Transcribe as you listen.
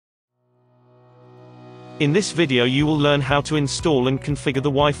In this video you will learn how to install and configure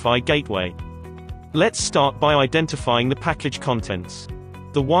the Wi-Fi gateway. Let's start by identifying the package contents.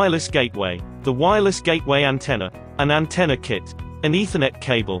 The wireless gateway, the wireless gateway antenna, an antenna kit, an Ethernet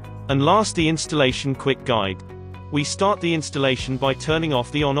cable, and last the installation quick guide. We start the installation by turning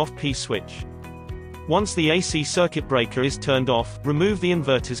off the on-off P switch. Once the AC circuit breaker is turned off, remove the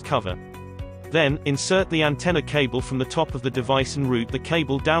inverter's cover. Then, insert the antenna cable from the top of the device and route the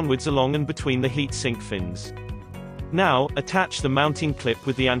cable downwards along and between the heatsink fins. Now, attach the mounting clip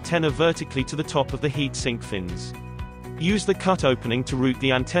with the antenna vertically to the top of the heatsink fins. Use the cut opening to route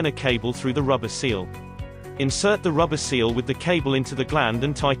the antenna cable through the rubber seal. Insert the rubber seal with the cable into the gland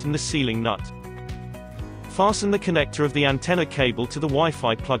and tighten the sealing nut. Fasten the connector of the antenna cable to the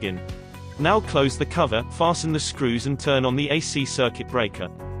Wi-Fi plug-in. Now close the cover, fasten the screws and turn on the AC circuit breaker.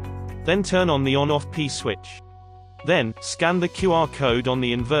 Then turn on the on-off P switch. Then, scan the QR code on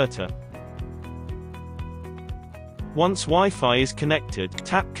the inverter. Once Wi-Fi is connected,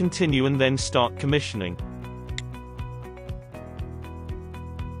 tap Continue and then start commissioning.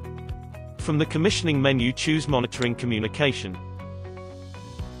 From the commissioning menu choose Monitoring Communication.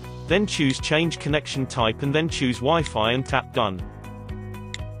 Then choose Change Connection Type and then choose Wi-Fi and tap Done.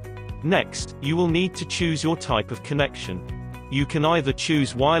 Next, you will need to choose your type of connection. You can either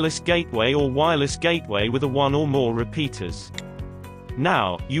choose wireless gateway or wireless gateway with one or more repeaters.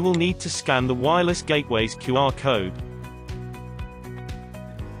 Now, you will need to scan the wireless gateway's QR code.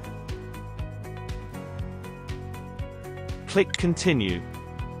 Click Continue.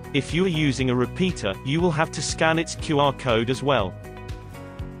 If you are using a repeater, you will have to scan its QR code as well.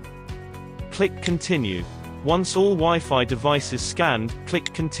 Click Continue. Once all Wi-Fi devices scanned,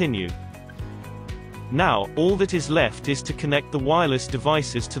 click Continue. Now, all that is left is to connect the wireless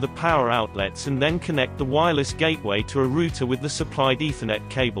devices to the power outlets and then connect the wireless gateway to a router with the supplied Ethernet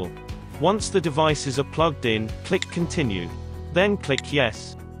cable. Once the devices are plugged in, click Continue. Then click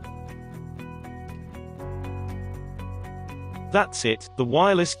Yes. That's it, the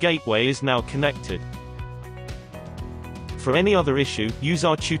wireless gateway is now connected. For any other issue, use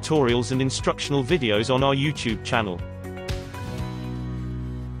our tutorials and instructional videos on our YouTube channel.